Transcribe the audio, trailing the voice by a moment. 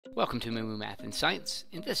Welcome to MooMooMath and Science.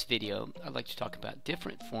 In this video, I'd like to talk about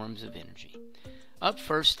different forms of energy. Up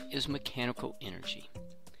first is mechanical energy.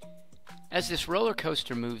 As this roller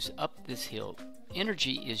coaster moves up this hill,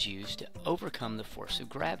 energy is used to overcome the force of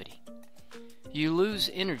gravity. You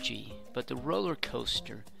lose energy, but the roller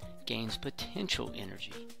coaster gains potential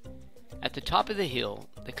energy. At the top of the hill,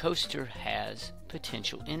 the coaster has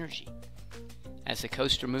potential energy. As the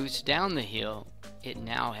coaster moves down the hill, it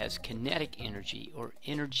now has kinetic energy, or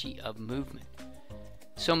energy of movement.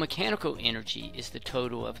 So mechanical energy is the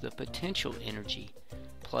total of the potential energy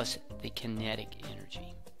plus the kinetic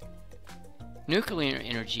energy. Nuclear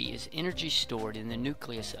energy is energy stored in the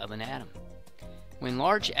nucleus of an atom. When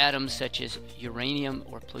large atoms such as uranium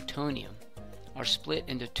or plutonium are split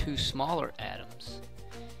into two smaller atoms,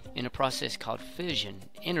 in a process called fission,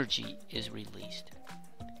 energy is released.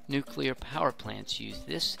 Nuclear power plants use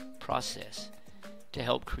this process to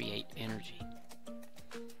help create energy.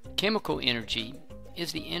 Chemical energy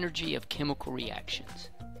is the energy of chemical reactions.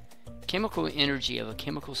 Chemical energy of a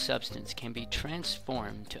chemical substance can be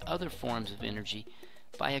transformed to other forms of energy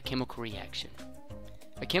by a chemical reaction.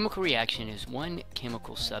 A chemical reaction is one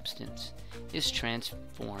chemical substance is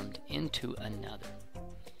transformed into another.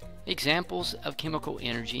 Examples of chemical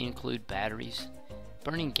energy include batteries,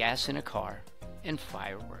 burning gas in a car, and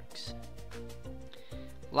fireworks.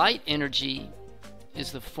 Light energy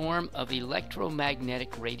is the form of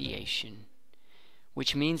electromagnetic radiation,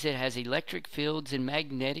 which means it has electric fields and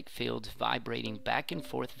magnetic fields vibrating back and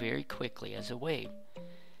forth very quickly as a wave.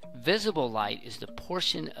 Visible light is the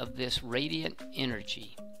portion of this radiant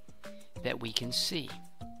energy that we can see.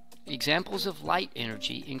 Examples of light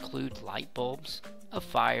energy include light bulbs, a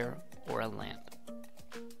fire, or a lamp.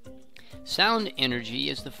 Sound energy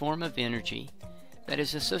is the form of energy that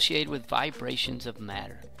is associated with vibrations of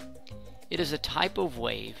matter. It is a type of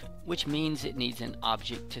wave, which means it needs an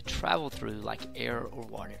object to travel through like air or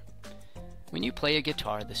water. When you play a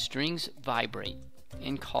guitar, the strings vibrate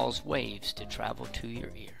and cause waves to travel to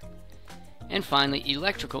your ear. And finally,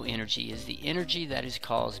 electrical energy is the energy that is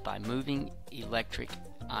caused by moving electric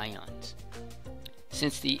ions.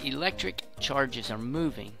 Since the electric charges are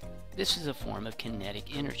moving, this is a form of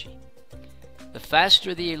kinetic energy. The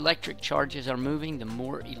faster the electric charges are moving, the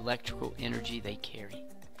more electrical energy they carry.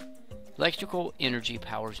 Electrical energy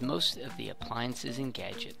powers most of the appliances and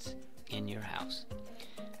gadgets in your house.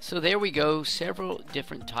 So there we go, several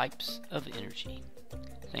different types of energy.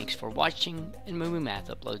 Thanks for watching, and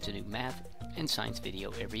MooMooMath uploads a new math and science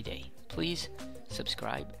video every day. Please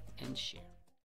subscribe and share.